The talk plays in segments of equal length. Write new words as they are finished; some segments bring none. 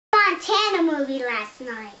Montana movie last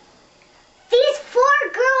night. These 4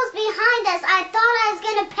 girls behind us, I thought I was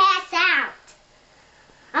going to pass out.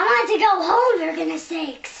 I wanted to go home, for goodness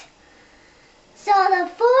sakes. So the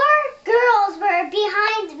 4 girls were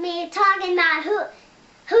behind me talking about who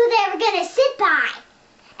they were going to sit by.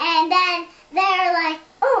 And then they're like,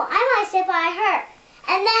 oh, I want to sit by her.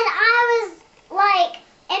 And then I was like,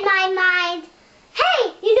 in my mind,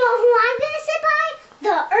 hey, you know who I'm going to sit by?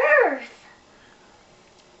 The Earth.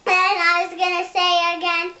 Then I was going to say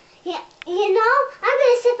again, you know, I'm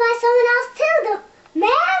going to sit by someone else too, the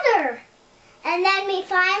Matter. And then we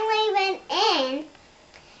finally went in,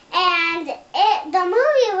 and the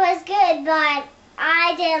movie was good, but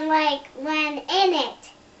I didn't like when in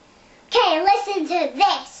it. Okay, listen to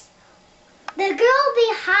this. The girl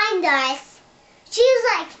behind us, she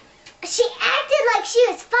acted like she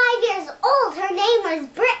was 5 years old. Her name was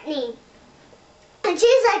Brittany. And she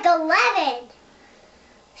was like 11.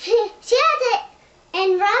 She had to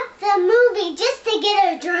interrupt the movie just to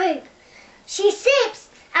get a drink. She sips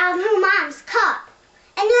out of her mom's cup.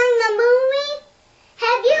 And during the movie,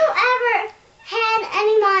 have you ever had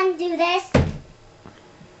anyone do this?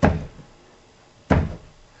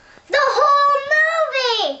 The whole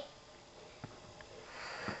movie!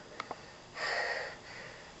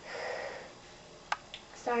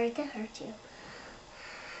 Sorry to hurt you.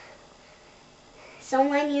 So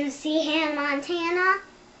when you see Hannah Montana,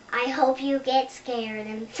 I hope you get scared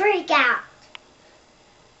and freak out.